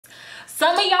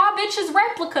Some of y'all bitches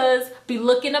replicas be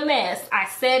looking a mess. I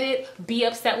said it, be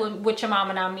upset with your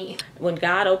mama, not me. When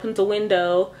God opens a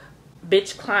window,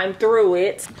 bitch climb through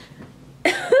it.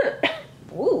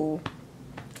 Ooh.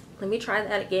 Let me try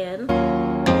that again.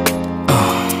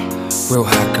 Real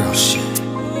hot girl shit.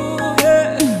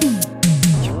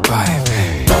 You buy it,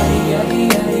 baby.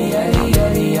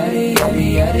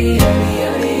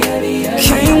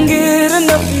 Can't get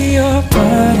enough of your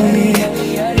body.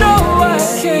 No, I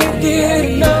can't get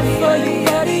enough of your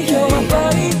body. Your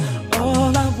body.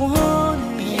 All I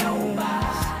want is your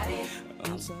body.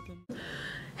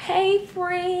 Hey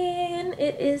friend,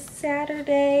 it is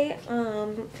Saturday.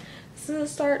 This is the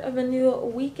start of a new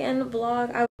weekend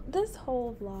vlog. This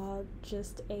whole vlog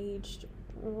just aged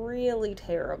really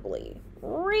terribly.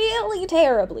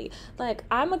 Like,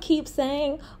 I'ma keep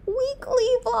saying weekly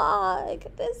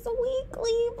vlog, this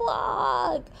weekly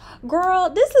vlog. Girl,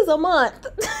 this is a month.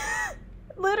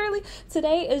 Literally,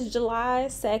 today is July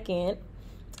 2nd.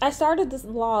 I started this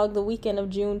vlog the weekend of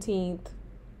Juneteenth.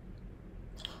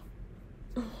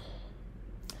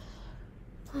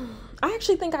 I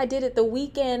actually think I did it the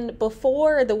weekend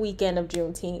before the weekend of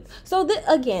Juneteenth. So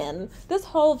again, this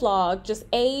whole vlog just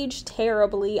aged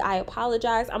terribly. I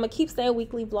apologize. I'm gonna keep saying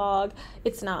weekly vlog.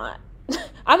 It's not.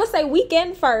 I'm gonna say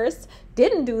weekend first.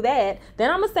 Didn't do that.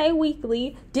 Then I'm gonna say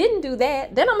weekly. Didn't do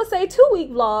that. Then I'm gonna say 2-week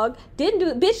vlog. Didn't do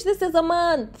it. Bitch, this is a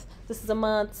month. This is a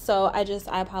month. So I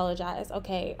apologize.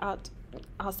 Okay,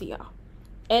 I'll see y'all.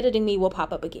 Editing me will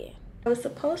pop up again. I was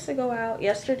supposed to go out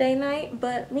yesterday night,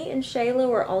 but me and Shayla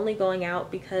were only going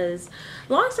out because,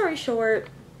 long story short,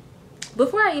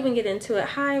 before I even get into it,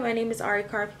 hi, my name is Arie.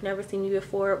 If you've never seen me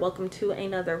before, welcome to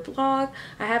another vlog.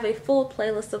 I have a full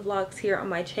playlist of vlogs here on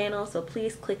my channel, so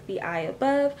please click the I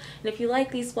above. And if you like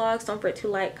these vlogs, don't forget to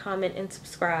like, comment, and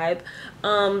subscribe.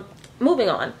 Moving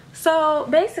on. So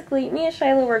basically, me and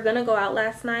Shayla were gonna go out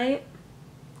last night,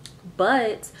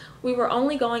 but we were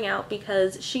only going out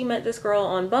because she met this girl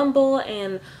on Bumble,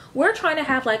 and we're trying to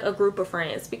have like a group of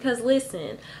friends because,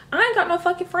 listen, I ain't got no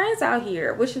fucking friends out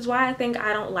here, which is why I think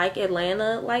I don't like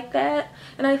Atlanta like that.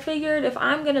 And I figured if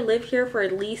I'm gonna live here for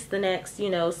at least the next,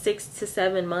 6 to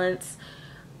 7 months,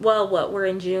 well, we're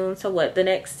in June, so the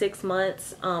next 6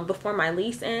 months before my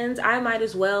lease ends, I might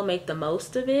as well make the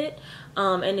most of it.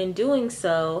 And in doing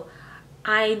so,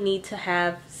 I need to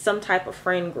have some type of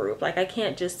friend group. Like, I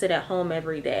can't just sit at home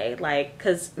every day, like,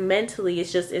 because mentally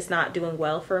it's not doing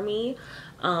well for me.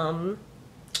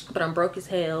 But I'm broke as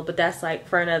hell, but that's like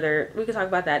for we can talk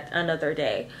about that another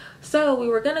day. So we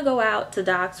were gonna go out to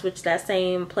Doc's, which that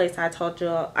same place I told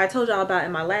y'all about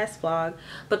in my last vlog,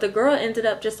 but the girl ended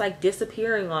up just like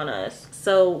disappearing on us,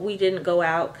 so we didn't go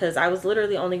out because I was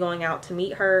literally only going out to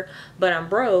meet her, but I'm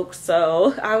broke,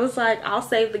 so I was like, I'll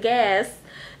save the gas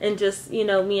and just, me and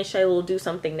Shayla will do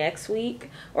something next week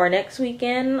or next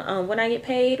weekend when I get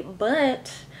paid.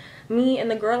 But me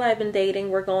and the girl I've been dating,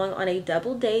 we're going on a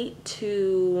double date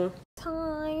to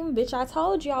time. Bitch, I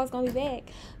told you I was gonna be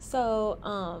back. So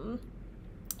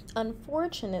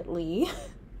unfortunately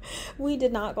we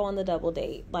did not go on the double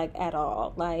date, like, at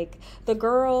all. Like, the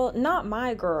girl, not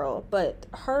my girl, but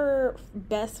her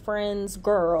best friend's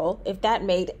girl, if that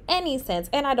made any sense,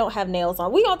 and I don't have nails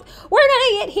on, we're gonna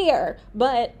get here,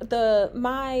 but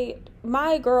my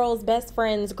girl's best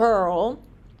friend's girl,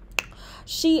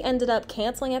 she ended up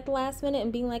canceling at the last minute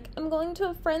and being like, I'm going to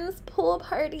a friend's pool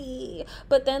party,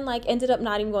 but then like ended up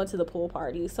not even going to the pool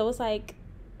party. So it's like,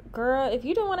 girl, if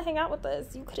you didn't want to hang out with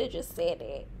us, you could have just said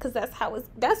it, because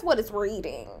that's what it's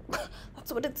reading.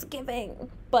 That's what it's giving.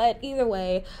 But either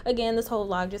way, again, this whole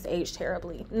vlog just aged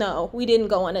terribly. No, we didn't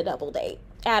go on a double date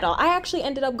at all. I actually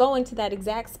ended up going to that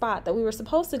exact spot that we were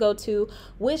supposed to go to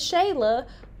with Shayla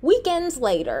weekends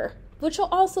later, which will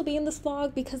also be in this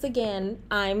vlog because, again,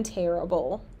 I'm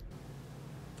terrible.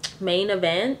 Main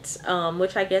event,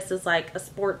 which I guess is like a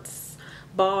sports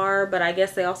bar, but I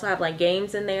guess they also have like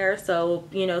games in there. So,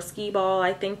 skee ball,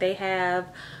 I think they have,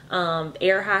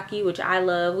 air hockey, which I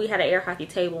love. We had an air hockey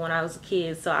table when I was a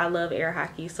kid, so I love air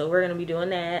hockey, so we're gonna be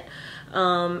doing that.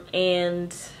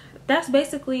 And that's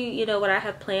basically, what I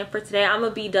have planned for today. I'm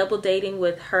gonna be double dating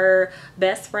with her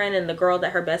best friend and the girl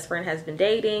that her best friend has been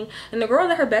dating. And the girl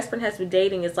that her best friend has been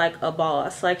dating is like a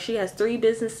boss. Like, she has 3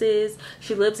 businesses.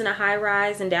 She lives in a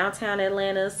high-rise in downtown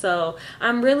Atlanta. So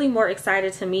I'm really more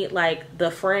excited to meet like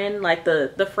the friend, like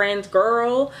the friend's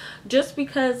girl, just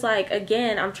because, like,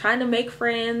 again, I'm trying to make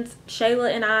friends.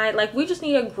 Shayla and I, like, we just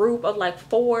need a group of like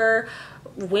 4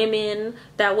 women,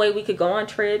 that way we could go on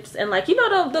trips. And like, you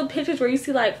know, the pictures where you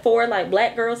see like 4 like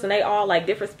black girls and they all like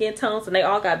different skin tones and they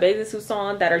all got bathing suits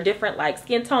on that are different like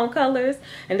skin tone colors,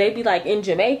 and they be like in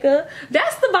Jamaica.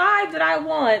 That's the vibe that I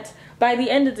want by the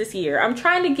end of this year. I'm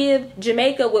trying to give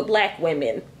Jamaica with black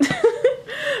women.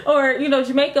 Or, you know,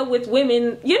 Jamaica with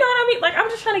women, you know what I mean? Like, I'm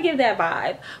just trying to give that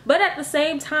vibe. But at the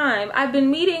same time, I've been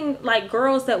meeting like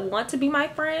girls that want to be my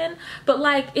friend, but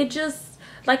like it just,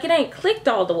 like, it ain't clicked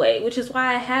all the way, which is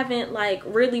why I haven't like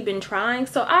really been trying.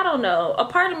 So I don't know, a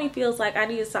part of me feels like I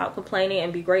need to stop complaining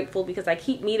and be grateful, because I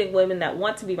keep meeting women that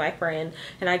want to be my friend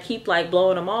and I keep like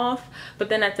blowing them off. But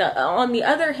then on the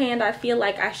other hand, I feel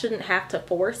like I shouldn't have to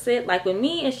force it. Like when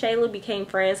me and Shayla became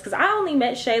friends, because I only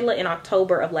met Shayla in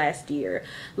October of last year.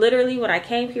 Literally when I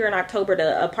came here in October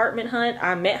to apartment hunt,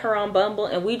 I met her on Bumble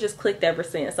and we just clicked ever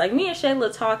since. Like me and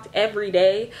Shayla talked every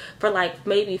day for like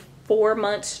maybe 4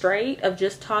 months straight of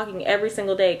just talking every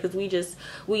single day, because we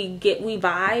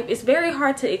vibe. It's very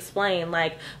hard to explain.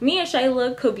 Like me and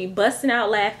Shayla could be busting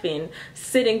out laughing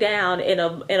sitting down in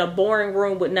a boring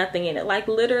room with nothing in it. Like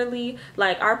literally,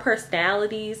 like our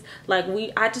personalities, like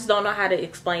I just don't know how to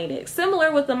explain it.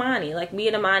 Similar with Amani, like me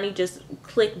and Amani just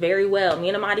click very well. Me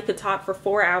and Amani could talk for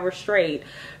 4 hours straight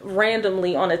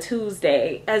randomly on a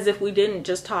Tuesday, as if we didn't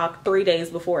just talk 3 days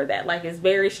before that. Like it's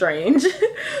very strange.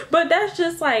 But that's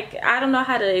just like, I don't know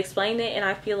how to explain it, and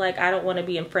I feel like I don't want to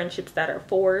be in friendships that are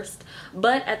forced.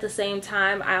 But at the same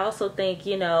time, I also think,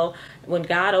 you know, when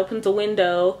God opens a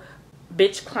window,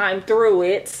 bitch climb through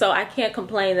it. So I can't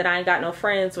complain that I ain't got no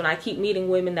friends when I keep meeting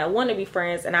women that want to be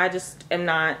friends and I just am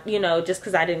not, you know, just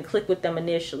because I didn't click with them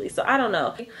initially. So I don't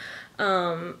know.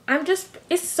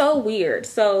 It's so weird.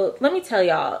 So let me tell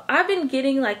y'all, I've been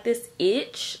getting like this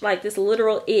itch, like this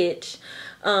literal itch.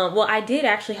 Well, I did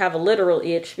actually have a literal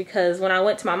itch, because when I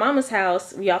went to my mama's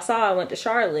house, y'all saw I went to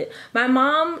Charlotte. My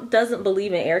mom doesn't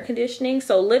believe in air conditioning.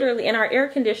 So literally, and our air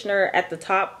conditioner at the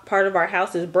top part of our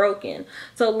house is broken.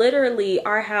 So literally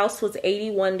our house was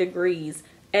 81 degrees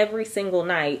every single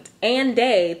night and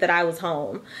day that I was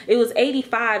home. It was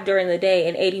 85 during the day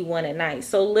and 81 at night.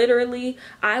 So literally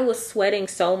I was sweating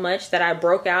so much that I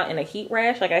broke out in a heat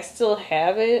rash. Like I still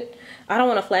have it. I don't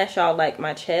want to flash y'all like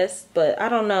my chest, but I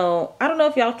don't know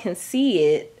if y'all can see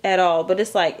it at all, but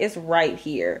it's like, it's right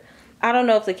here. I don't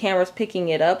know if the camera's picking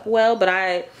it up well,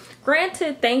 but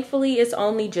granted, thankfully it's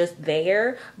only just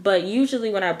there, but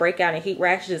usually when I break out in heat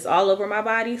rashes, it's all over my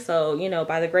body. So, you know,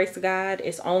 by the grace of God,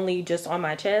 it's only just on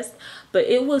my chest. But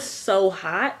it was so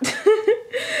hot.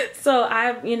 So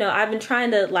I've been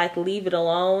trying to like leave it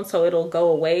alone so it'll go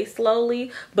away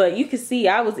slowly. But you can see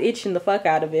I was itching the fuck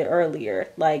out of it earlier.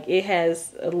 Like it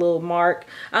has a little mark.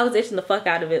 I was itching the fuck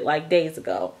out of it like days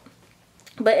ago.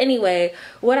 But anyway,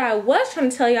 what I was trying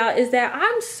to tell y'all is that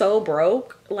I'm so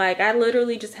broke. Like I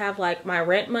literally just have like my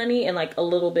rent money and like a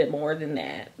little bit more than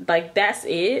that. Like that's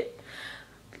it.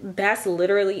 That's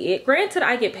literally it. Granted,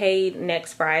 I get paid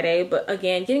next Friday, but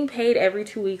again, getting paid every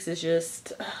 2 weeks is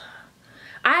just...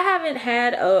 I haven't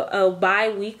had a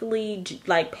bi-weekly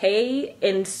like pay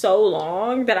in so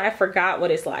long that I forgot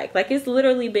what it's like. Like it's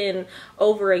literally been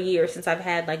over a year since I've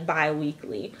had like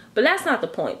bi-weekly. But that's not the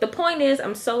point. The point is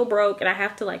I'm so broke and I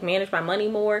have to like manage my money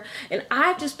more. And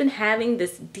I've just been having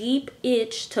this deep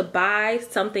itch to buy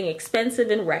something expensive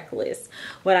and reckless.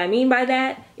 What I mean by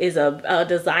that is a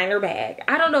designer bag.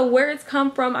 I don't know where it's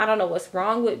come from. I don't know what's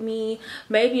wrong with me.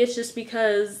 Maybe it's just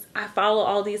because I follow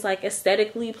all these like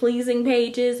aesthetically pleasing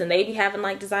pages and they be having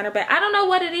like designer bag. I don't know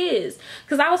what it is,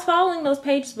 because I was following those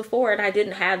pages before and I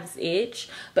didn't have this itch,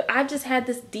 but I've just had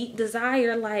this deep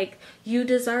desire. Like, you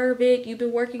deserve it. You've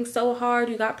been working so hard.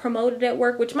 You got promoted at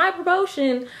work, which my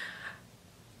promotion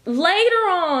later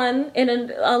on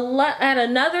at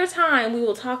another time we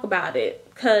will talk about it,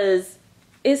 because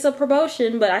it's a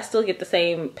promotion but I still get the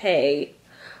same pay.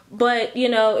 But, you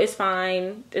know, it's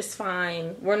fine. It's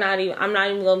fine. I'm not even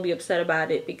going to be upset about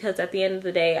it, because at the end of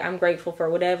the day, I'm grateful for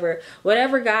whatever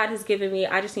God has given me.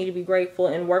 I just need to be grateful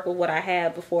and work with what I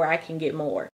have before I can get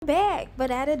more. Back,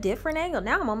 but at a different angle.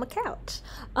 Now I'm on my couch.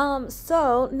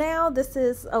 So now this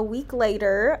is a week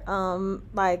later.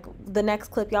 Like the next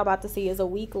clip y'all about to see is a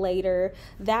week later.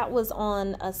 That was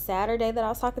on a Saturday that I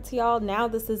was talking to y'all. Now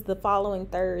this is the following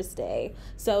Thursday.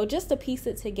 So just to piece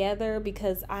it together,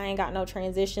 because I ain't got no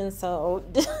transition. So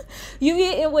you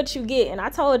get what you get, and I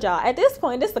told y'all at this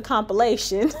point it's a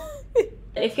compilation.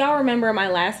 If y'all remember my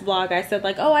last vlog, I said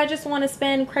like, oh, I just want to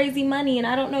spend crazy money and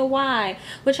I don't know why,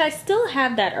 which I still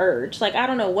have that urge. Like, I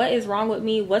don't know what is wrong with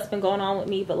me, what's been going on with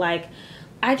me, but like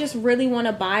I just really want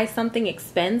to buy something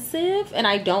expensive and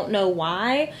I don't know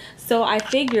why. So I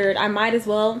figured I might as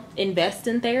well invest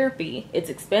in therapy. It's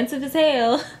expensive as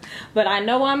hell, but I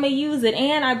know I'm gonna use it,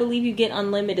 and I believe you get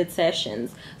unlimited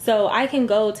sessions. So I can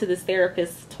go to this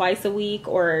therapist twice a week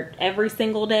or every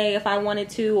single day if I wanted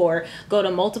to, or go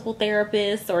to multiple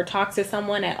therapists or talk to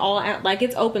someone at all. Like,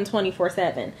 it's open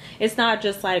 24/7. It's not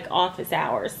just like office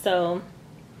hours. So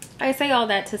I say all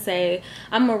that to say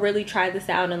I'm gonna really try this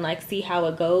out and like see how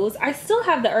it goes. I still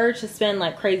have the urge to spend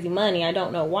like crazy money. I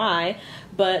don't know why,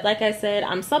 but like I said,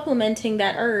 I'm supplementing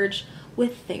that urge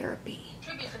with therapy.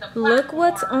 Look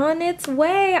what's on its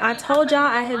way. I told y'all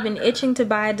I have been itching to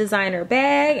buy a designer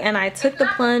bag, and I took the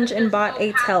plunge and bought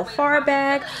a Telfar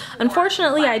bag.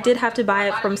 Unfortunately, I did have to buy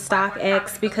it from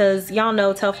StockX because y'all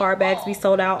know Telfar bags be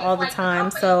sold out all the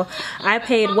time. So I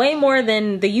paid way more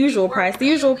than the usual price. The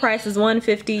usual price is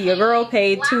 $150. Your girl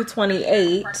paid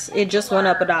 $228. It just went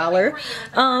up $1.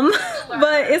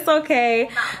 But it's okay.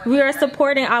 We are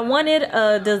supporting. I wanted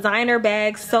a designer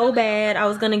bag so bad. I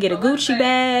was gonna get a Gucci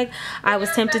bag. I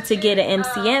was tempted to get an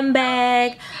MCM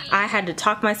bag. I had to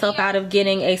talk myself out of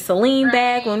getting a Celine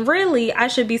bag when really I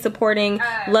should be supporting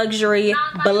luxury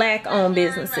black owned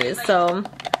businesses. So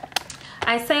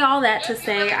I say all that to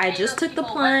say I just took the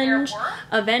plunge.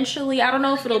 Eventually, I don't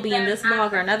know if it'll be in this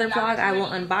vlog or another vlog, I will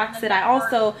unbox it. I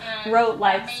also wrote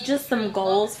like just some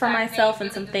goals for myself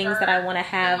and some things that I want to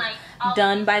have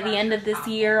done by the end of this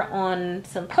year on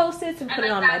some post-its and put it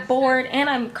on my board.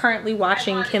 And I'm currently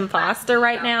watching Kim Foster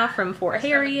right now from For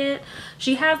Harriet.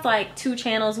 She has like 2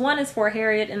 channels. One is For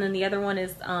Harriet, and then the other one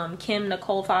is Kim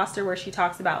Nicole Foster, where she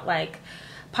talks about like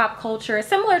pop culture,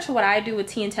 similar to what I do with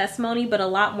Tea and Testimony, but a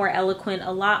lot more eloquent,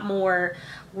 a lot more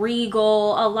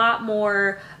regal, a lot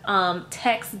more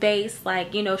text-based.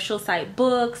 Like, you know, she'll cite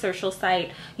books, or she'll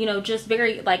cite, you know, just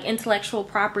very like intellectual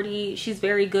property. She's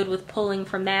very good with pulling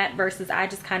from that, versus I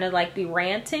just kind of like be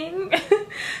ranting.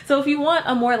 So if you want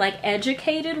a more like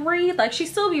educated read, like she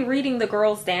still be reading the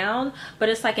girls down, but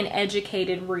it's like an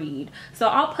educated read. So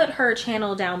I'll put her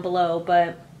channel down below.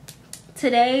 But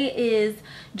today is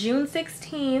June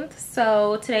 16th,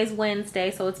 so today's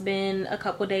Wednesday, so it's been a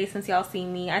couple days since y'all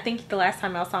seen me. I think the last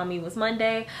time y'all saw me was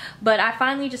Monday, but I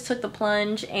finally just took the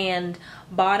plunge and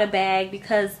bought a bag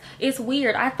because it's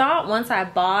weird. I thought once I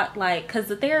bought, like, because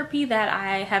the therapy that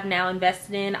I have now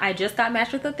invested in, I just got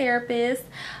matched with a therapist,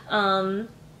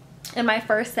 and my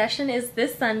first session is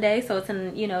this Sunday, so it's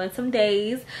in, you know, in some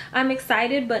days. I'm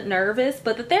excited but nervous,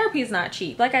 but the therapy is not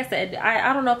cheap. Like I said,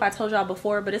 I don't know if I told y'all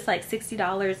before, but it's like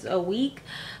 $60 a week,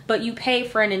 but you pay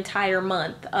for an entire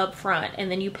month up front, and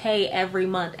then you pay every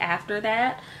month after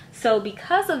that. So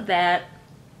because of that,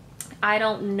 I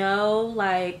don't know,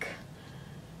 like,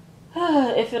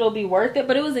 if it'll be worth it,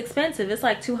 but it was expensive. It's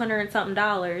like $200 and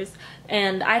something,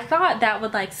 and I thought that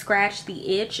would like scratch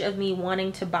the itch of me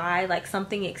wanting to buy like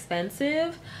something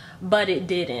expensive, but it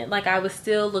didn't. Like, I was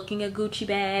still looking at Gucci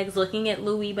bags, looking at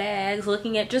Louis bags,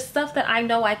 looking at just stuff that I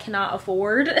know I cannot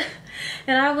afford.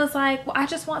 And I was like, well, I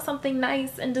just want something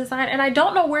nice and design, and I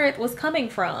don't know where it was coming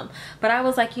from, but I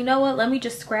was like, you know what, let me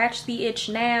just scratch the itch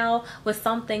now with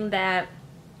something that,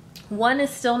 1, is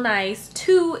still nice,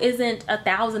 2, isn't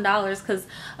 $1,000, because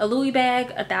a Louis bag,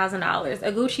 $1,000,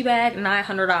 a Gucci bag,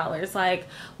 $900. Like,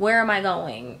 where am I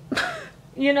going?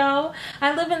 You know,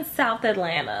 I live in South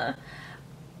Atlanta.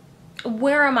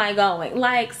 Where am I going?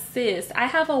 Like, sis, I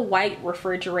have a white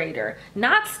refrigerator,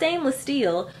 not stainless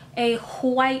steel, a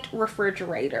white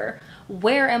refrigerator.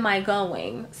 Where am I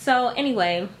going? So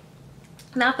anyway,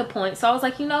 not the point. So I was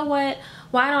like, you know what,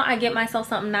 why don't I get myself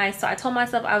something nice? So I told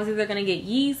myself I was either gonna get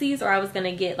Yeezys, or I was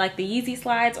gonna get like the Yeezy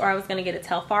slides, or I was gonna get a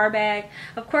Telfar bag.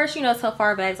 Of course, you know,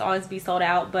 Telfar bags always be sold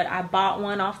out, but I bought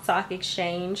one off Stock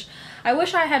Exchange. I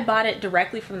wish I had bought it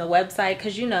directly from the website,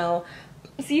 because, you know,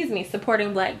 excuse me,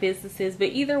 supporting black businesses.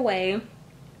 But either way,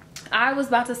 I was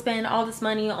about to spend all this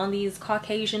money on these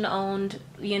Caucasian owned,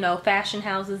 you know, fashion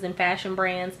houses and fashion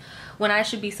brands, when I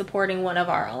should be supporting one of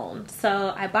our own.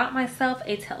 So I bought myself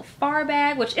a Telfar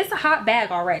bag, which is a hot bag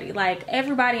already. Like,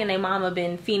 everybody and their mama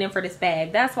been fiending for this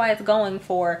bag. That's why it's going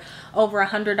for over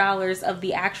 $100 of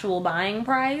the actual buying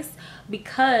price,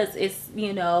 because it's,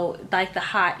 you know, like the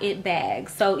hot it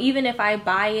bag. So even if I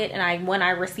buy it and when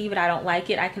I receive it I don't like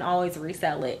it, I can always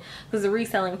resell it, because the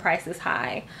reselling price is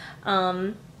high.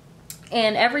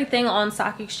 And everything on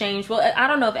Stock Exchange, well, I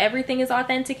don't know if everything is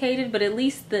authenticated, but at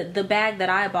least the bag that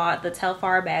I bought, the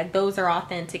Telfar bag, those are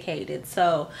authenticated.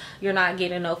 So you're not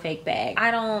getting no fake bag. I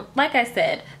don't, like I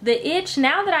said, the itch,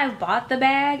 now that I've bought the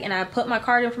bag and I put my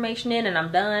card information in and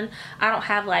I'm done, I don't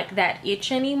have like that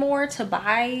itch anymore to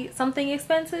buy something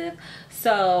expensive.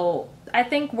 So I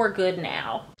think we're good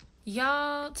now.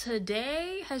 Y'all,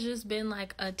 today has just been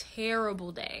like a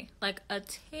terrible day. Like a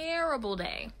terrible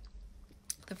day.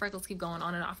 The freckles keep going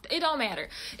on and off. It don't matter.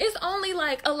 It's only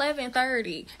like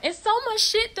 11:30 and so much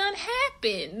shit done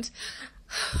happened.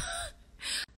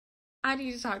 I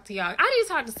need to talk to y'all. I need to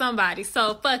talk to somebody.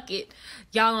 So fuck it.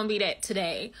 Y'all gonna be that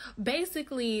today.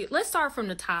 Basically, let's start from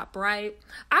the top, right?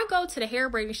 I go to the hair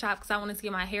braiding shop because I wanted to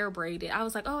get my hair braided. I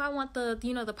was like, oh, I want the,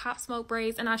 the pop smoke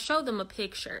braids. And I showed them a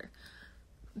picture.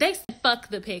 They said, fuck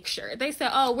the picture. They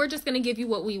said, oh, we're just going to give you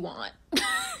what we want.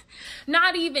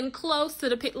 Not even close to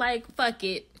the like, fuck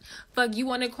it. Fuck, you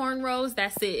wanted cornrows?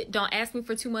 That's it. Don't ask me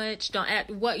for too much. Don't ask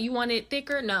what you want it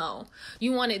thicker? No.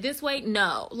 You want it this way?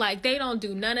 No. Like, they don't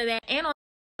do none of that. And on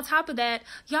top of that,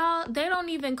 y'all, they don't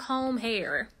even comb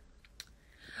hair.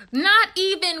 Not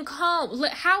even comb.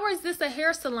 How is this a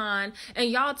hair salon? And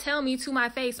y'all tell me to my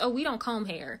face, oh, we don't comb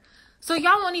hair. So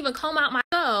y'all won't even comb out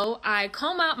I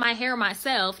comb out my hair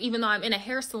myself, even though I'm in a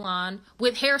hair salon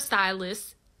with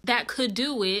hairstylists that could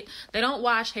do it. They don't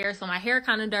wash hair, so my hair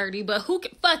kind of dirty, but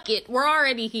fuck it. We're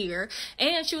already here.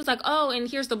 And she was like, oh, and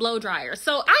here's the blow dryer.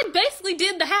 So I basically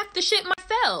did half the shit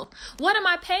myself. What am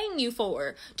I paying you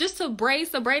for? Just to braid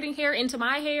some braiding hair into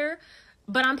my hair?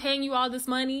 But I'm paying you all this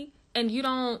money and you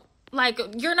don't. Like,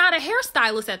 you're not a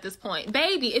hairstylist at this point.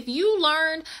 Baby, if you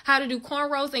learned how to do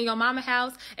cornrows in your mama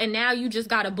house and now you just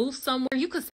got a booth somewhere, you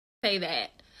could say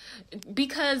that.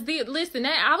 Because, listen,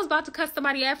 I was about to cuss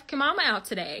somebody African mama out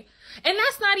today. And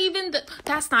that's not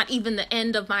even the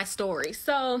end of my story.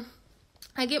 So,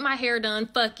 I get my hair done.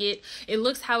 Fuck it. It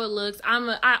looks how it looks.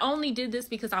 I only did this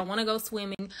because I want to go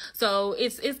swimming. So,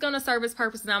 it's going to serve its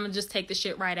purpose and I'm going to just take the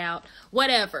shit right out.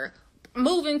 Whatever.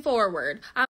 Moving forward.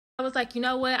 I was like, you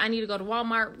know what? I need to go to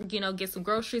Walmart, get some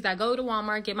groceries. I go to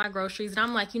Walmart, get my groceries. And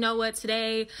I'm like, you know what?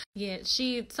 Today,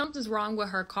 something's wrong with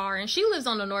her car. And she lives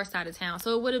on the north side of town.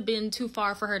 So it would have been too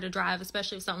far for her to drive,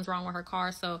 especially if something's wrong with her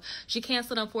car. So she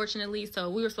canceled, unfortunately. So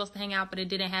we were supposed to hang out, but it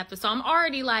didn't happen. So I'm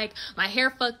already like, my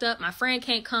hair fucked up. My friend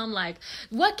can't come. Like,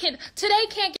 today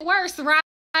can't get worse,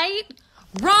 right?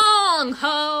 Wrong,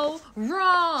 ho.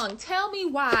 Wrong. Tell me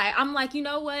why. I'm like, you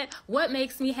know what? What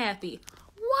makes me happy?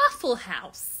 Waffle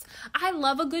House. I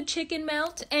love a good chicken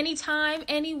melt anytime,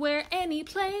 anywhere, any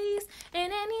place,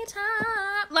 and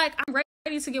anytime. Like, I'm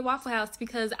ready to get Waffle House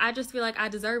because I just feel like I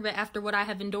deserve it after what I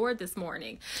have endured this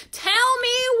morning. Tell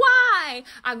me why.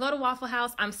 I go to Waffle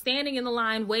House. I'm standing in the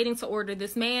line waiting to order.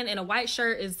 This man in a white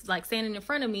shirt is like standing in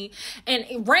front of me.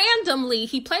 And randomly,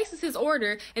 he places his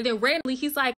order. And then randomly,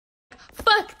 he's like,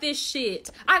 fuck this shit.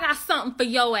 I got something for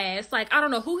your ass. Like, I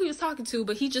don't know who he was talking to,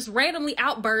 but he just randomly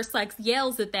outbursts, like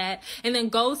yells at that, and then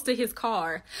goes to his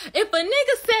car. If a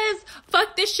nigga says,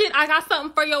 fuck this shit, I got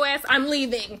something for your ass, I'm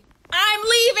leaving. I'm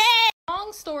leaving!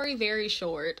 Long story very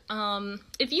short.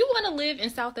 If you want to live in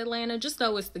South Atlanta, just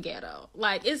know it's the ghetto.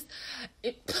 Like, I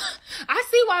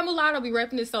see why Mulatto be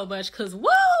repping it so much, because,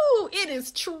 woo, it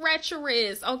is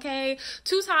treacherous, okay?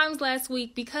 2 times last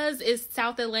week, because it's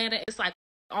South Atlanta, it's like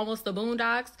almost the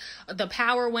boondocks, the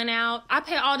power went out. I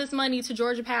pay all this money to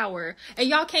Georgia Power and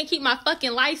y'all can't keep my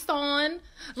fucking lights on.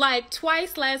 Like,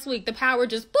 twice last week the power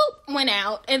just boop went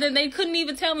out and then they couldn't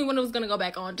even tell me when it was gonna go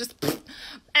back on. Just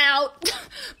out.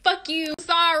 Fuck you.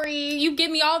 Sorry. You give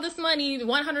me all this money,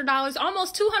 $100,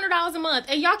 almost $200 a month,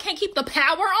 and y'all can't keep the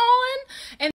power on.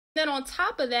 And then on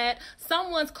top of that,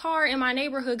 someone's car in my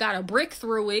neighborhood got a brick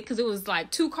through it because it was like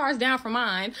 2 cars down from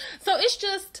mine. So it's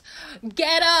just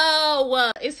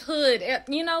ghetto. It's hood.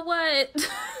 You know what?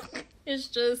 It's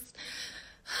just...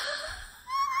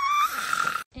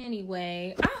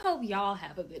 Anyway, I hope y'all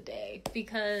have a good day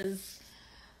because...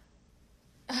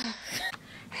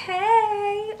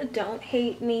 Hey, don't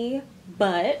hate me,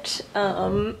 but...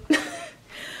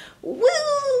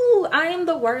 Woo! I am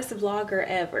the worst vlogger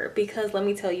ever because let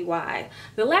me tell you why.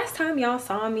 The last time y'all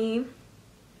saw me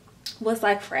was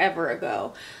like forever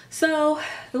ago. So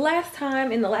the last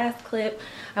time in the last clip,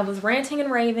 I was ranting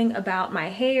and raving about my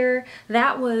hair.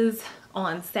 That was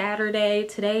on Saturday.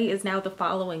 Today is now the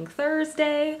following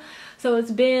Thursday. So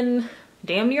it's been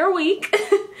damn near a week.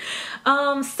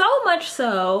 So much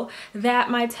so that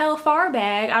my Telfar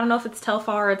bag, I don't know if it's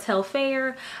Telfar or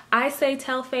Telfair. I say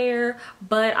Telfair,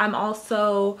 but I'm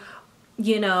also,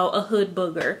 a hood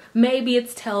booger. Maybe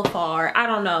it's Telfar. I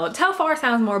don't know. Telfar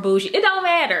sounds more bougie. It don't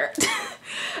matter.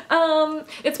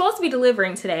 It's supposed to be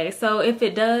delivering today. So if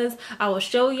it does, I will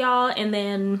show y'all, and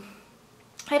then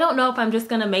I don't know if I'm just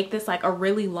gonna make this like a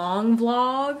really long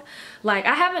vlog. Like,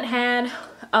 I haven't had,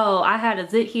 I had a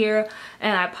zit here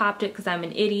and I popped it because I'm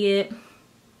an idiot.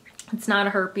 It's not a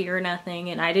herpes or nothing,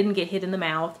 and I didn't get hit in the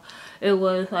mouth. It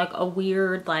was like a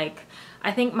weird, like,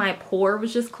 I think my pore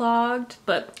was just clogged,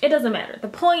 but it doesn't matter. The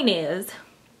point is,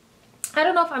 I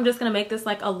don't know if I'm just gonna make this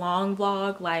like a long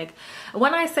vlog. Like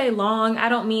when I say long, I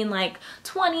don't mean like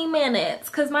 20 minutes,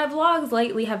 because my vlogs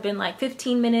lately have been like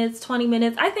 15 minutes, 20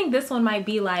 minutes. I think this one might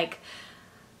be like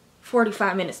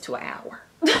 45 minutes to an hour.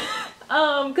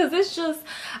 Because it's just,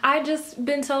 I just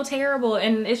been so terrible,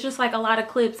 and it's just like a lot of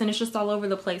clips and it's just all over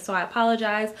the place, so I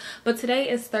apologize. But today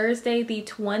is Thursday the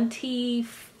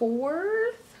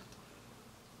 24th.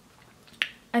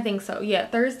 I think so, yeah,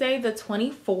 Thursday the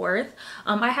 24th.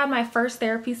 I had my first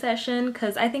therapy session,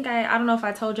 because I think I don't know if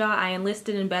I told y'all, I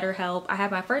enlisted in BetterHelp. I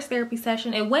had my first therapy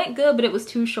session. It went good, but it was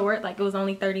too short, like it was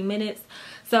only 30 minutes.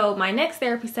 So my next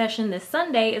therapy session this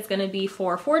Sunday is going to be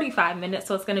for 45 minutes,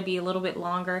 so it's going to be a little bit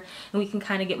longer, and we can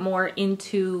kind of get more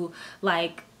into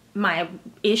like my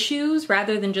issues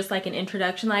rather than just like an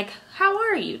introduction, like, how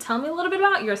are you? Tell me a little bit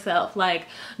about yourself. Like,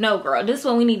 no girl, this is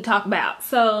what we need to talk about.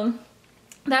 So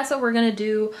that's what we're gonna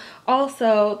do.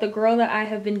 Also, the girl that I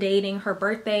have been dating, her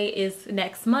birthday is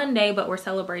next Monday, but we're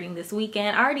celebrating this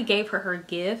weekend. I already gave her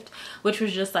gift, which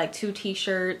was just like 2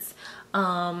 t-shirts,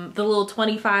 the little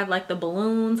 25, like the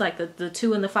balloons, like the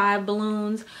 2 and the 5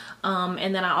 balloons,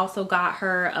 and then I also got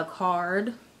her a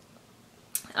card.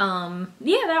 Yeah,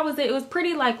 that was it. It was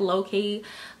pretty like low-key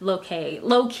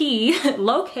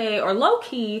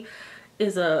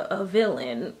is a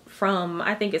villain from,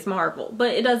 I think it's Marvel,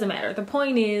 but it doesn't matter. The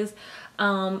point is,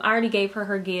 I already gave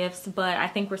her gifts, but I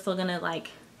think we're still gonna like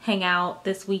hang out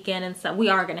this weekend and stuff. We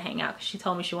are gonna hang out because she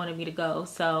told me she wanted me to go.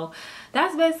 So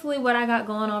that's basically what I got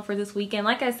going on for this weekend.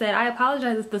 Like I said, I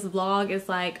apologize if this vlog is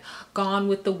like Gone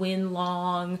with the Wind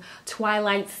long,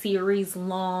 Twilight series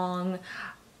long.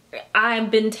 I've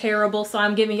been terrible, so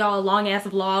I'm giving y'all a long ass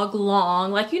vlog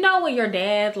long. Like, you know when your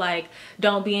dad like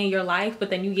don't be in your life, but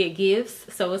then you get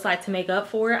gifts, so it's like to make up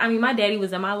for it. I mean, my daddy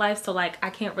was in my life, so like I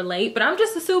can't relate, but I'm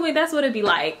just assuming that's what it'd be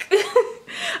like.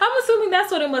 I'm assuming that's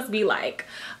what it must be like.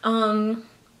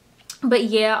 But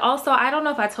yeah, also I don't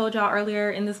know if I told y'all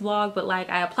earlier in this vlog, but like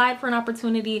I applied for an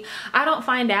opportunity. I don't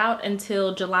find out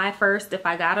until July 1st if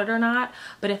I got it or not,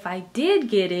 but if I did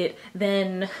get it,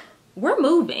 then we're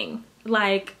moving.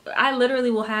 Like, I literally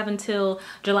will have until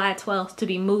July 12th to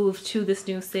be moved to this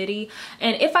new city.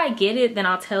 And if I get it, then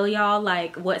I'll tell y'all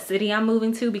like what city I'm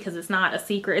moving to, because it's not a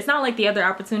secret. It's not like the other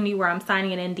opportunity where I'm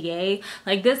signing an NDA.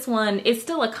 Like this one, it's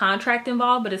still a contract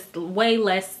involved, but it's way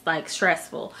less like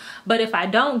stressful. But if I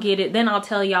don't get it, then I'll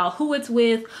tell y'all who it's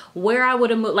with, where I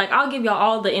would have moved. Like, I'll give y'all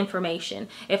all the information.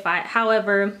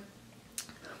 However,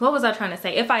 what was I trying to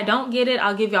say? If I don't get it,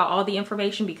 I'll give y'all all the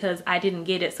information because I didn't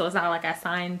get it. So it's not like I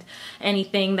signed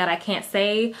anything that I can't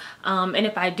say. And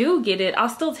if I do get it, I'll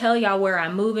still tell y'all where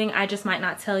I'm moving. I just might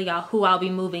not tell y'all who I'll be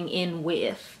moving in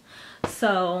with.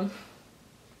 So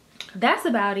that's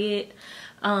about it.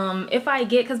 If I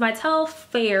get, because my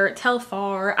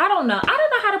Telfar, I don't know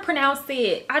how to pronounce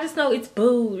it. I just know it's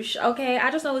bougie, okay? I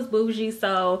just know it's bougie,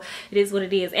 so it is what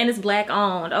it is. And it's black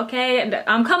owned, okay? And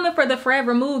I'm coming for the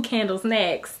Forever Mood candles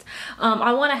next.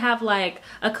 I want to have like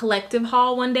a collective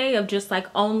haul one day of just like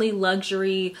only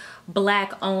luxury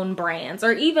black owned brands,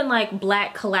 or even like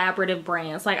black collaborative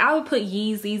brands. Like I would put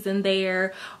Yeezys in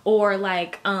there, or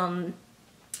like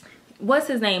what's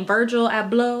his name, Virgil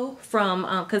Abloh from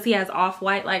because he has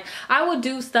Off-White. Like I would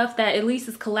do stuff that at least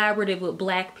is collaborative with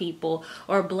black people,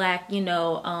 or black, you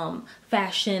know,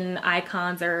 fashion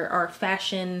icons, or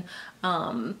fashion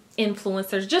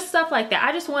influencers, just stuff like that.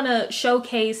 I just want to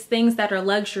showcase things that are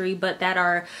luxury but that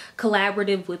are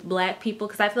collaborative with black people,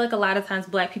 because I feel like a lot of times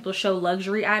black people show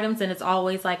luxury items and it's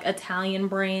always like Italian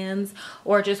brands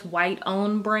or just white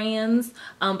owned brands,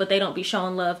 but they don't be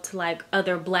showing love to like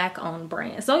other black owned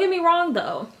brands. Don't get me wrong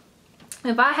though,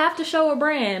 if I have to show a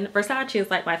brand, Versace is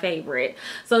like my favorite.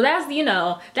 So that's, you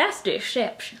know, that's the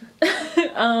exception.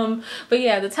 But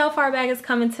yeah, the Telfar bag is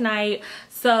coming tonight.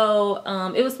 So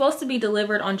it was supposed to be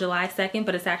delivered on July 2nd,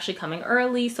 but it's actually coming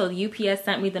early. So the UPS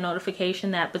sent me the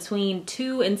notification that between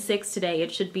 2 and 6 today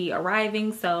it should be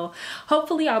arriving. So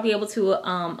hopefully I'll be able to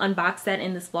unbox that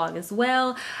in this vlog as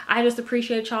well. I just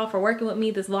appreciate y'all for working with me.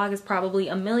 This vlog is probably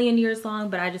a million years long,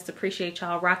 but I just appreciate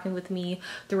y'all rocking with me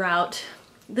throughout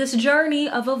this journey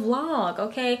of a vlog,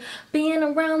 okay? Being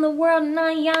around the world, I'm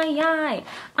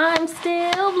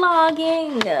still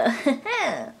vlogging.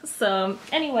 So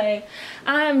anyway,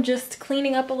 I'm just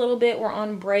cleaning up a little bit. We're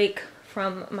on break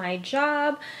from my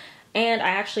job and I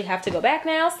actually have to go back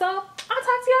now, so I'll talk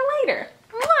to y'all later.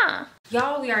 Mwah.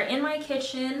 Y'all, we are in my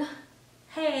kitchen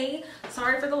Hey,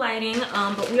 sorry for the lighting,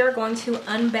 but we are going to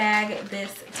unbag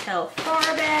this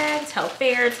Telfar bag.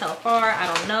 Telfair, Telfar,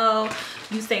 I don't know.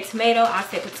 You say tomato, I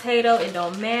say potato, it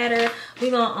don't matter.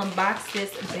 We're gonna unbox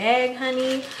this bag,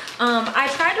 honey. I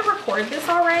tried to record this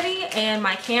already and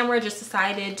my camera just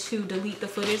decided to delete the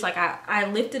footage. Like I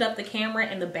lifted up the camera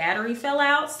and the battery fell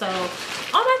out, so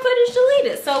all my footage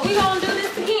deleted. So we're gonna do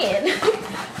this again.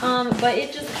 But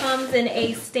it just comes in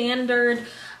a standard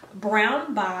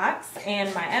brown box,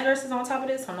 and my address is on top of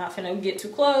this, so I'm not gonna get too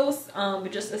close, but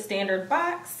just a standard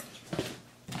box.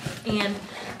 And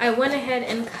I went ahead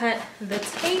and cut the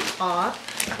tape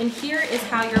off, and here is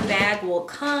how your bag will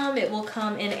come. It will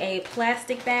come in a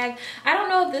plastic bag. I don't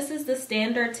know if this is the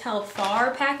standard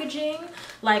Telfar packaging,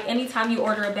 like anytime you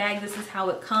order a bag this is how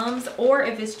it comes, or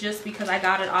if it's just because I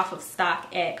got it off of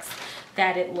StockX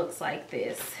that it looks like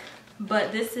this.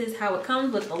 But this is how it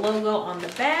comes with the logo on the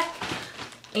back.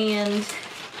 And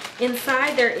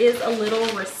inside there is a little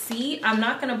receipt. I'm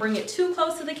not going to bring it too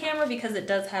close to the camera because it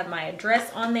does have my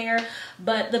address on there,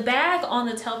 but the bag on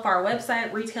the Telfar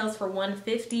website retails for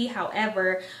 $150.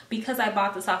 However, because I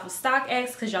bought this off of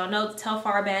StockX, because y'all know the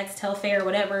Telfar bags, Telfair,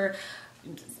 whatever,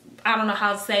 I don't know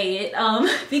how to say it,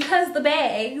 because the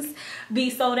bags be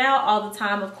sold out all the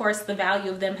time, of course the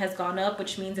value of them has gone up,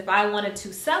 which means if I wanted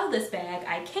to sell this bag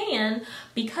I can,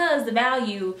 because the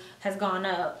value has gone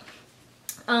up.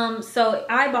 So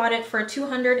I bought it for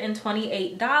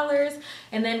 $228,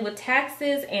 and then with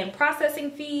taxes and processing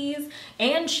fees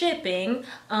and shipping,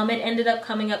 it ended up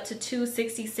coming up to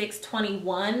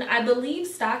 $266.21. I believe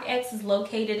StockX is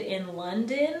located in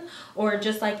London, or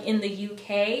just like in the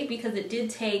UK, because it did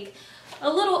take a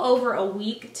little over a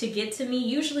week to get to me.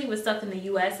 Usually with stuff in the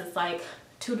US it's like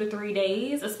 2 to 3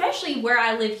 days, especially where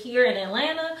I live here in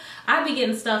Atlanta. I be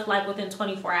getting stuff like within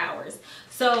 24 hours.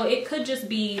 So it could just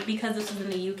be because this was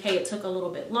in the UK, it took a little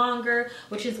bit longer,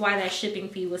 which is why that shipping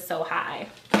fee was so high.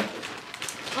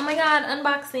 Oh my God,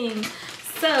 unboxing.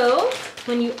 So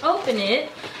when you open it,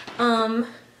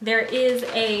 there is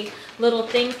a little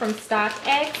thing from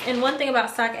StockX, and one thing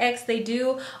about StockX, they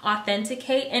do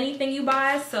authenticate anything you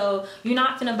buy, so you're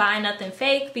not gonna buy nothing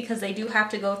fake because they do have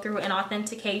to go through an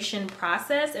authentication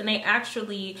process, and they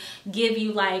actually give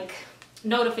you like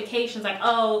notifications like,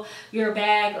 oh, your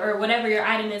bag or whatever your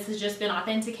item is has just been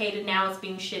authenticated, now it's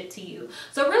being shipped to you.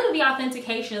 So really the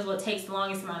authentication is what takes the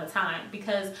longest amount of time,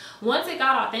 because once it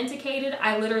got authenticated,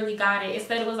 I literally got it. It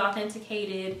said it was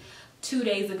authenticated 2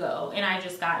 days ago and I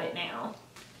just got it now.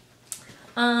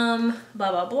 Blah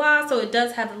blah blah. So it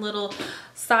does have a little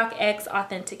StockX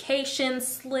authentication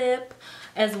slip,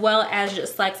 as well as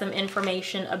just like some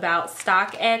information about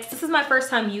StockX. This is my first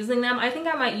time using them. I think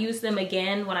I might use them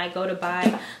again when I go to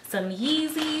buy some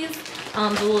Yeezys,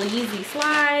 the little Yeezy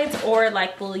slides, or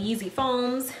like the little Yeezy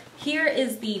foams. Here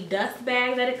is the dust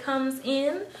bag that it comes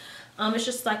in. It's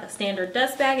just like a standard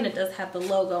dust bag, and it does have the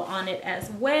logo on it as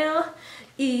well.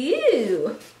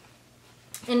 Ew.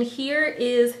 And here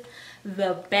is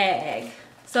the bag.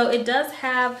 So it does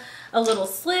have a little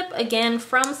slip, again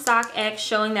from StockX,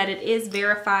 showing that it is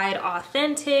verified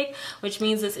authentic, which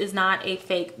means this is not a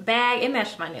fake bag. It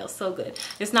matched my nails so good.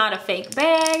 It's not a fake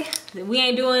bag. We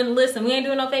ain't doing, listen, we ain't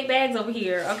doing no fake bags over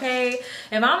here, okay? If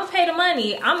I'm gonna pay the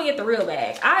money, I'm gonna get the real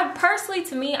bag. I personally,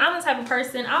 to me, I'm the type of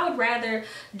person, I would rather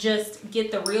just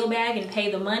get the real bag and pay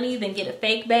the money than get a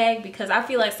fake bag, because I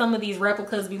feel like some of these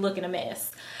replicas be looking a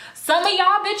mess. Some of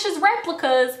y'all bitches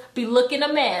replicas be looking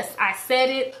a mess. I said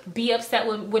it, be upset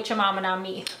with your mama, not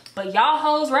me. But y'all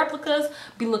hoes replicas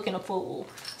be looking a fool.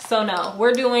 So no,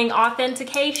 we're doing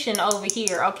authentication over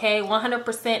here, okay?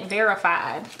 100%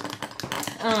 verified.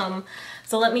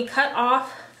 So let me cut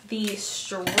off the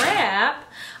strap.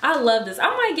 I love this.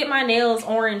 I might get my nails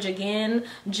orange again,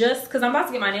 just because I'm about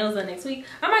to get my nails done next week.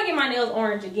 I might get my nails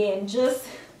orange again just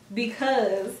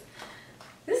because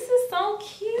this is so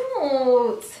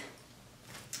cute.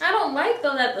 I don't like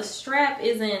though that the strap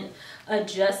isn't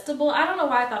adjustable. I don't know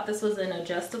why I thought this was an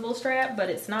adjustable strap, but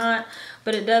it's not.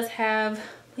 But it does have,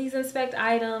 please inspect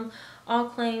item, all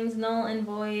claims null and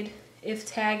void if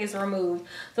tag is removed.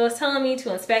 So it's telling me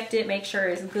to inspect it, make sure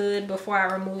it's good before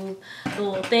I remove the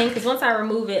little thing, because once I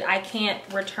remove it, I can't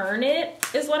return it,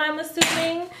 is what I'm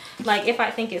assuming. Like if I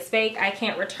think it's fake, I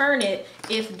can't return it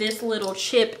if this little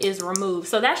chip is removed.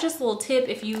 So that's just a little tip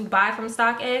if you buy from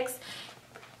StockX.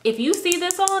 If you see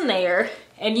this on there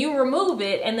and you remove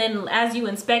it, and then as you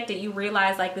inspect it, you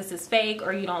realize like this is fake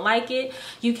or you don't like it,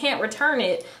 you can't return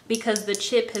it because the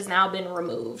chip has now been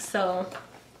removed. So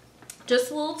just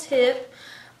a little tip.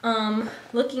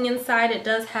 Looking inside, it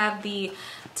does have the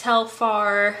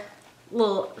Telfar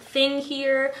little thing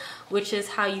here, which is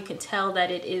how you can tell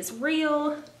that it is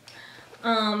real.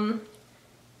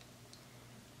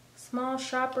 Small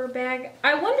shopper bag.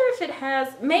 I wonder if it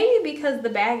has, maybe because the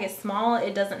bag is small,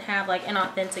 it doesn't have like an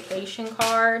authentication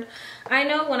card. I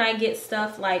know when I get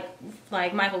stuff like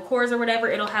Michael Kors or whatever,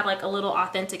 it'll have like a little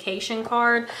authentication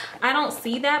card. I don't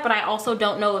see that, but I also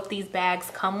don't know if these bags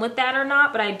come with that or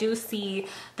not, but I do see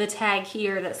the tag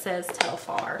here that says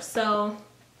Telfar. So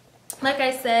like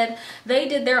I said, they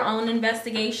did their own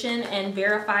investigation and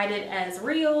verified it as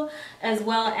real, as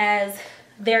well as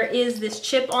there is this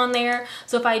chip on there.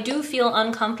 So if I do feel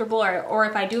uncomfortable or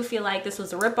if I do feel like this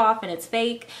was a ripoff and it's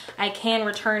fake, I can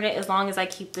return it as long as I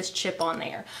keep this chip on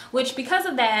there. Which, because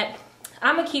of that,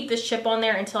 I'm gonna keep this chip on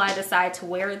there until I decide to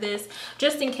wear this,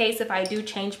 just in case if I do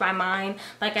change my mind.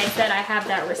 Like I said, I have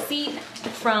that receipt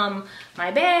from my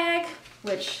bag,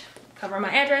 which cover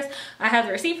my address. I have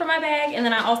the receipt for my bag, and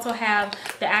then I also have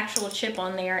the actual chip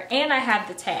on there, and I have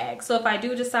the tag. So if I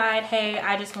do decide, hey,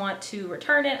 I just want to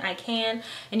return it, I can.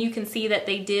 And you can see that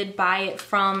they did buy it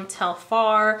from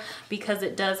Telfar because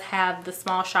it does have the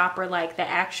small shopper, like the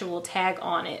actual tag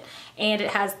on it, and it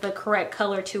has the correct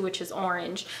color too, which is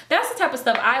orange. That's the type of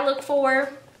stuff I look for,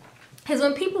 because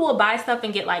when people will buy stuff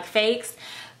and get like fakes,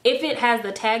 if it has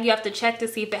the tag, you have to check to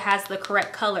see if it has the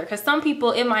correct color. Because some people,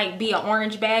 it might be an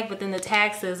orange bag, but then the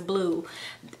tag says blue.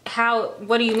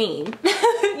 What do you mean?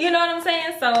 You know what I'm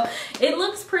saying? So it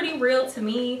looks pretty real to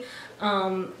me.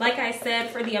 Like I said,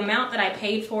 for the amount that I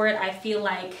paid for it, I feel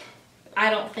like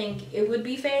I don't think it would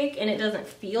be fake, and it doesn't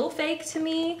feel fake to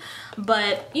me.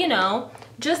 But, you know,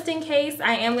 just in case,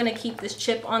 I am going to keep this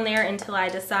chip on there until I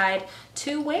decide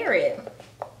to wear it.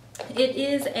 It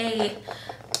is a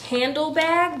handle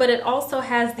bag, but it also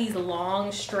has these long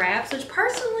straps, which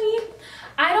personally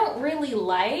I don't really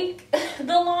like the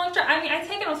long strap. I mean, I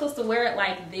take it I'm supposed to wear it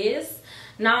like this,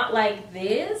 not like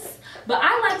this, but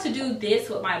I like to do this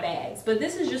with my bags, but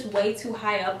this is just way too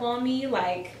high up on me.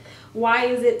 Like, why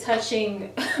is it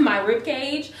touching my rib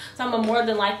cage? So I'm gonna more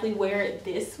than likely wear it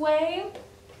this way.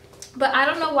 But I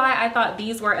don't know why I thought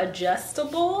these were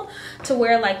adjustable to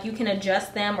where like you can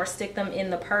adjust them or stick them in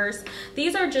the purse.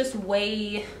 These are just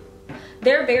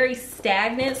they're very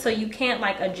stagnant, so you can't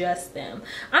like adjust them.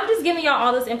 I'm just giving y'all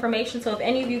all this information, so if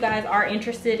any of you guys are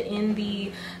interested in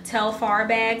the Telfar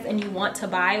bags and you want to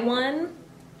buy one,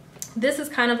 this is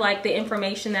kind of like the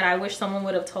information that I wish someone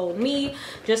would have told me,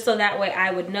 just so that way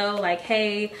I would know, like,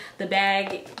 hey, the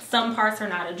bag, some parts are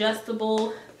not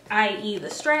adjustable, i.e. the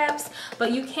straps,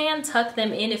 but you can tuck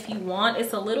them in if you want.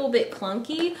 It's a little bit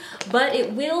clunky, but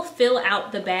it will fill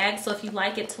out the bag. So if you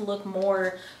like it to look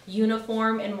more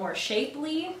uniform and more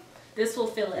shapely, this will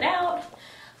fill it out.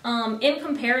 In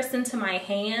comparison to my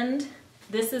hand,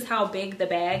 this is how big the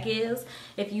bag is.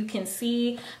 If you can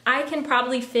see, I can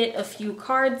probably fit a few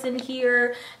cards in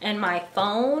here and my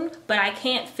phone, but I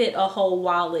can't fit a whole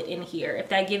wallet in here, if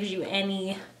that gives you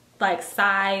any like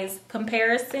size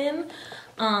comparison.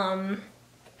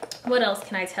 What else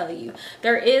can I tell you?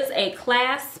 There is a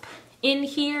clasp in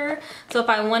here, so if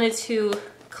I wanted to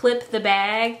clip the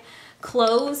bag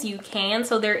close, you can.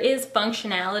 So there is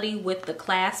functionality with the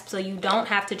clasp, so you don't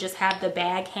have to just have the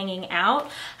bag hanging out.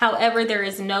 However, there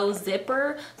is no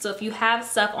zipper, so if you have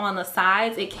stuff on the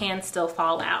sides, it can still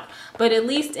fall out. But at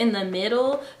least in the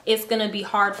middle, it's gonna be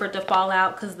hard for it to fall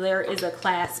out because there is a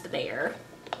clasp there.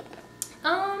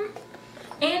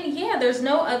 And yeah, there's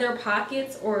no other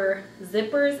pockets or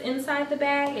zippers inside the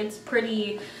bag. It's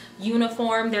pretty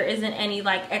uniform. There isn't any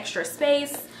like extra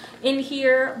space in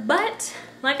here, but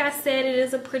like I said, it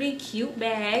is a pretty cute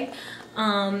bag.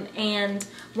 And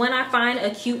when I find a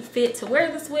cute fit to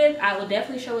wear this with, I will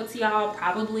definitely show it to y'all,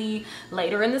 probably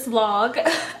later in this vlog.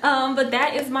 But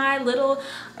that is my little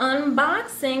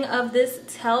unboxing of this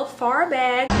Telfar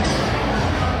bag.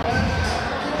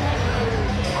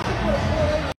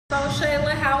 So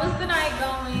Shayla, how is the night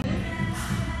going?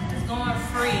 It's going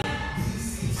free.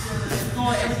 It's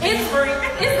going It's free.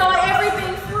 It's going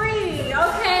everything free,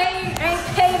 okay? Ain't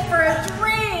paid for a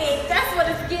drink. That's what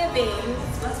it's giving.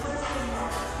 That's what it's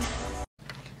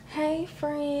Hey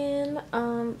friend.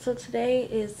 So today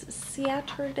is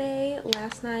Saturday.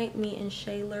 Last night me and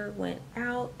Shayla went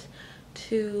out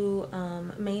to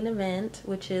Main Event,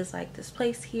 which is like this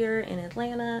place here in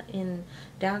Atlanta, in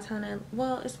downtown.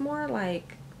 Well, it's more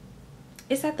like,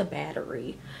 it's at the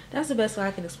Battery. That's the best way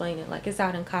I can explain it. Like, it's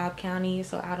out in Cobb County,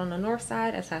 so out on the north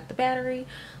side, it's at the Battery.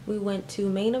 We went to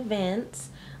Main Event,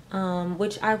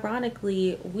 which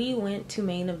ironically, we went to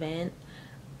Main Event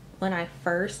when I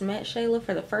first met Shayla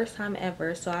for the first time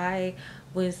ever. So I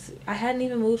hadn't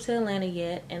even moved to Atlanta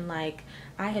yet, and like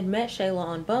I had met Shayla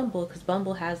on Bumble, because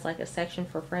Bumble has like a section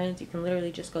for friends. You can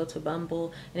literally just go to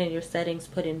Bumble and in your settings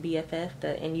put in BFF,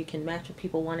 and you can match with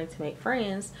people wanting to make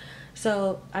friends.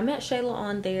 So I met Shayla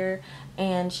on there,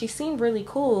 and she seemed really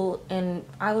cool, and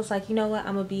I was like, you know what,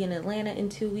 I'm gonna be in Atlanta in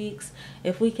 2 weeks.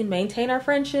 If we can maintain our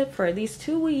friendship for at least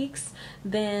 2 weeks,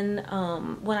 then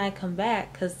when I come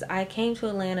back, because I came to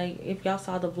Atlanta, if y'all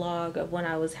saw the vlog of when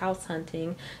I was house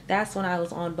hunting, that's when I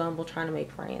was on Bumble trying to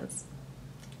make friends.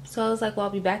 So I was like, well,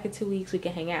 I'll be back in 2 weeks, we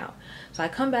can hang out. So I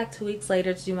come back 2 weeks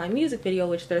later to do my music video,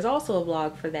 which there's also a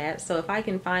vlog for that. So if I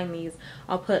can find these,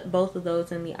 I'll put both of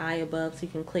those in the eye above so you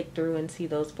can click through and see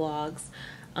those vlogs.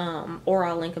 Or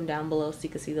I'll link them down below so you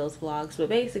can see those vlogs. But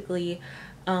basically,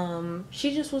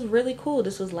 she just was really cool.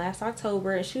 This was last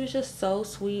October, and she was just so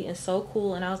sweet and so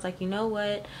cool. And I was like, you know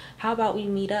what, how about we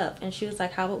meet up? And she was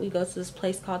like, how about we go to this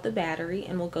place called the Battery,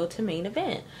 and we'll go to Main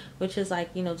Event, which is like,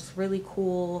 you know, just really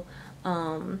cool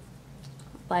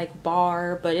like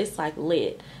bar, but it's like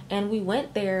lit. And we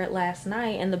went there last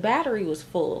night, and the Battery was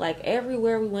full. Like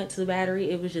everywhere we went to the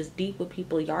Battery, it was just deep with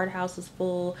people. Yard House was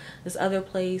full. This other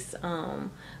place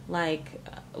like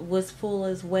was full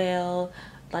as well.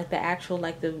 Like the actual,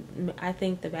 like I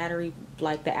think the Battery,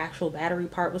 like the actual Battery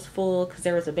part was full, because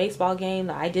there was a baseball game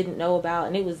that I didn't know about,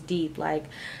 and it was deep. Like,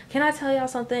 can I tell y'all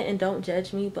something, and don't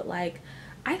judge me, but like,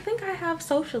 I think I have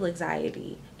social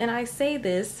anxiety. And I say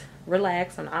this,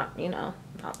 relax, I'm not, you know,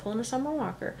 not pulling a Summer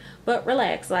Walker, but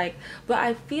relax, like, but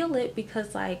I feel it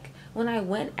because like when I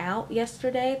went out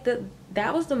yesterday,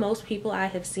 that was the most people I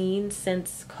have seen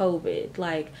since COVID.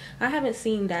 Like, I haven't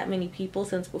seen that many people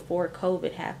since before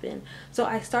COVID happened. So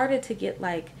I started to get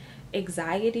like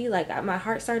anxiety, like my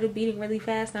heart started beating really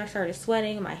fast, and I started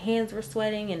sweating, and my hands were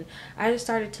sweating, and I just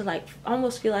started to like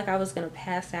almost feel like I was gonna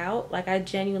pass out. Like I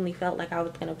genuinely felt like I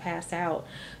was gonna pass out,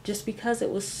 just because it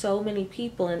was so many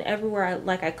people, and everywhere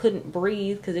I couldn't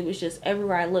breathe, because it was just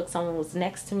everywhere I looked someone was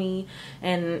next to me.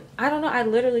 And I don't know, I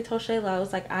literally told Shayla, I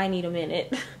was like, I need a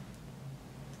minute.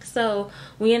 So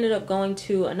we ended up going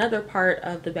to another part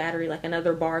of the Battery, like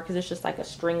another bar, because it's just like a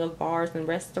string of bars and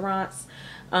restaurants.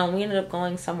 We ended up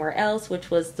going somewhere else, which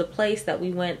was the place that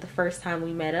we went the first time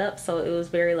we met up. So it was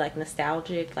very like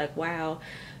nostalgic, like, wow,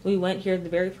 we went here the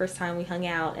very first time we hung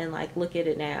out, and like, look at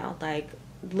it now. Like,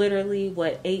 literally,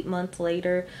 what, 8 months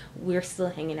later, we're still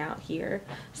hanging out here.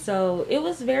 So it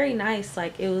was very nice.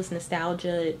 Like, it was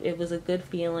nostalgia, it was a good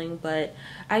feeling. But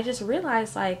I just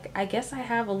realized, like, I guess I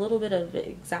have a little bit of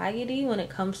anxiety when it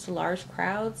comes to large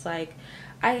crowds. Like,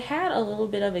 I had a little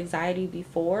bit of anxiety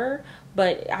before,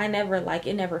 but I never, like,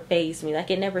 it never fazed me. Like,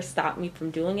 it never stopped me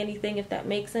from doing anything, if that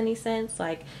makes any sense.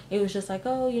 Like, it was just like,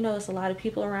 oh, you know, it's a lot of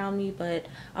people around me, but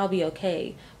I'll be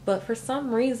okay. But for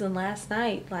some reason last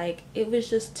night, like, it was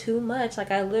just too much.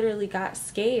 Like, I literally got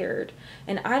scared,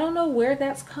 and I don't know where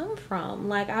that's come from.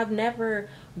 Like, I've never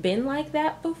been like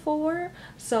that before.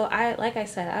 So like I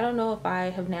said, I don't know if I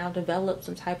have now developed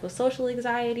some type of social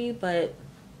anxiety, but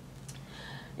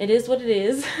it is what it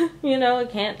is. You know, I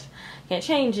can't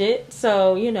change it.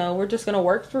 So, you know, we're just gonna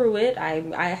work through it.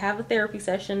 I have a therapy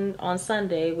session on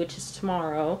Sunday, which is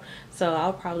tomorrow, so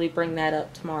I'll probably bring that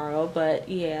up tomorrow. But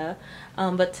yeah,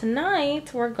 but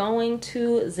tonight we're going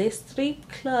to the strip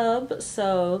club.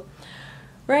 So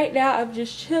right now I'm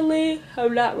just chilling.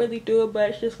 I'm not really doing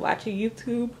much, just watching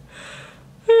YouTube.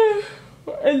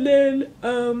 And then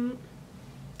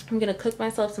I'm gonna cook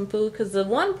myself some food, because the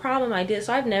one problem I did,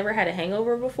 so I've never had a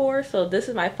hangover before, so this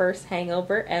is my first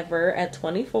hangover ever at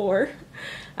 24.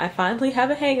 I finally have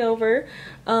a hangover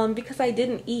because I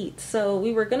didn't eat. So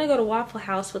we were gonna go to Waffle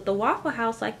House, but the Waffle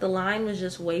House, like, the line was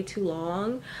just way too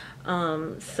long.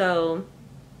 So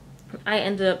I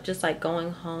ended up just like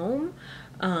going home.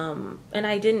 And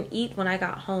I didn't eat when I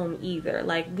got home either.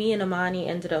 Like, me and Amani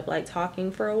ended up like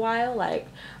talking for a while. Like,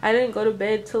 I didn't go to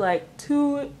bed till like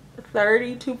 2:30,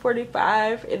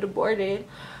 2:45 in the morning.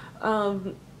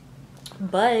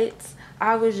 But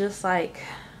I was just like,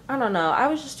 I don't know, I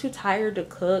was just too tired to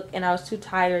cook, and I was too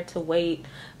tired to wait,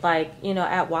 like, you know,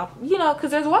 at Waffle, you know,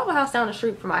 because there's a Waffle House down the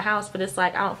street from my house, but it's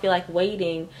like, I don't feel like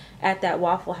waiting at that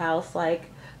Waffle House,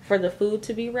 like, for the food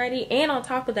to be ready. And on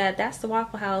top of that, that's the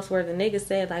Waffle House where the nigga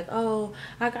said, like, oh,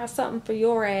 I got something for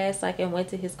your ass, like, and went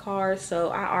to his car. So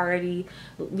I already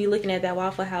be looking at that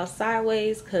Waffle House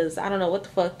sideways, because I don't know what the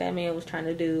fuck that man was trying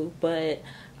to do, but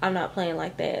I'm not playing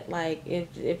like that. Like,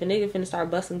 if a nigga finna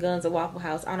start busting guns at Waffle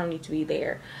House, I don't need to be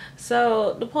there.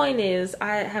 So the point is,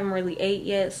 I haven't really ate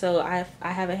yet, so I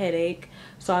have a headache.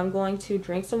 So I'm going to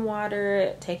drink some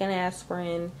water, take an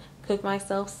aspirin, cook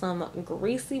myself some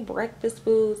greasy breakfast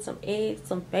food, some eggs,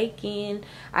 some bacon.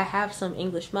 I have some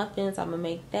English muffins, I'm gonna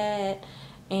make that.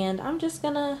 And I'm just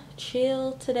gonna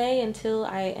chill today until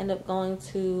I end up going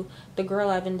to the girl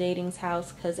I've been dating's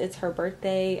house, because it's her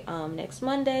birthday next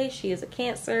Monday. She is a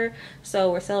Cancer, so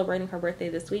we're celebrating her birthday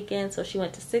this weekend. So she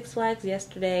went to Six Flags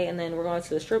yesterday, and then we're going to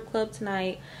the strip club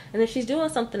tonight, and then she's doing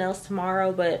something else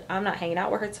tomorrow, but I'm not hanging out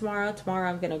with her tomorrow. Tomorrow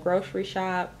I'm gonna grocery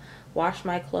shop, wash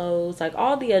my clothes, like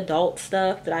all the adult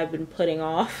stuff that I've been putting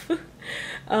off.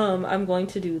 I'm going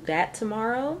to do that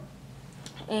tomorrow.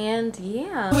 And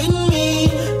yeah, With me,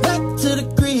 back to the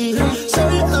green. Show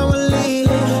you how we lead.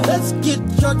 Let's get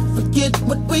drunk, forget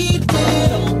what we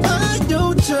did. I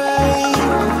do try.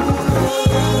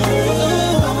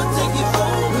 I'ma take it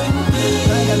home with me.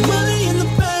 I got money in the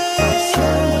bank.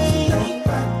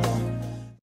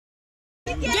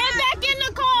 Get back in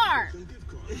the car.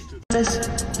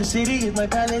 The city is my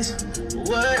palace.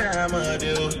 What I'ma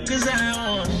do? Cause I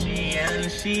want she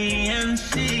and she and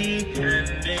she. And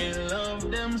they love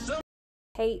them so.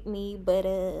 hate me, but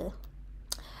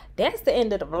that's the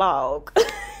end of the vlog.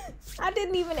 I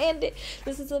didn't even end it.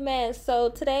 This is a mess. So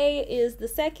today is the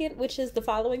 2nd, which is the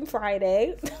following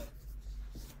Friday.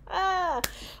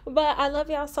 But I love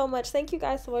y'all so much. Thank you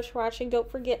guys so much for watching. Don't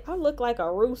forget, I look like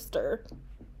a rooster.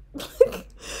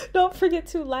 Don't forget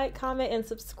to like, comment, and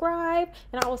subscribe,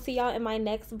 and I will see y'all in my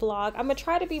next vlog. I'm gonna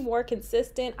try to be more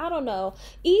consistent. I don't know,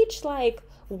 each like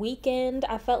weekend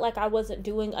I felt like I wasn't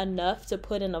doing enough to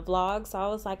put in a vlog, so I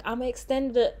was like, I'm gonna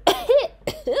extend it.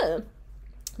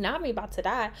 Now I'm about to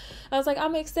die. I was like, I'm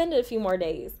gonna extend it a few more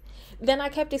days. Then I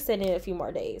kept extending it a few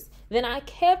more days. Then I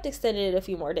kept extending it a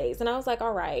few more days. And I was like,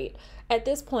 all right, at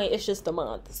this point, it's just a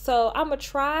month. So I'm going to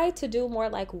try to do more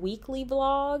like weekly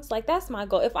vlogs. Like, that's my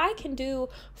goal. If I can do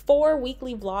 4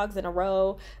 weekly vlogs in a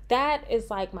row, that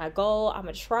is like my goal. I'm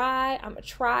going to try.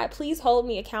 Please hold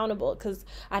me accountable, because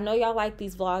I know y'all like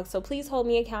these vlogs. So please hold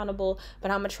me accountable, but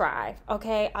I'm going to try.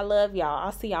 Okay? I love y'all.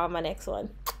 I'll see y'all in my next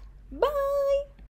one. Bye.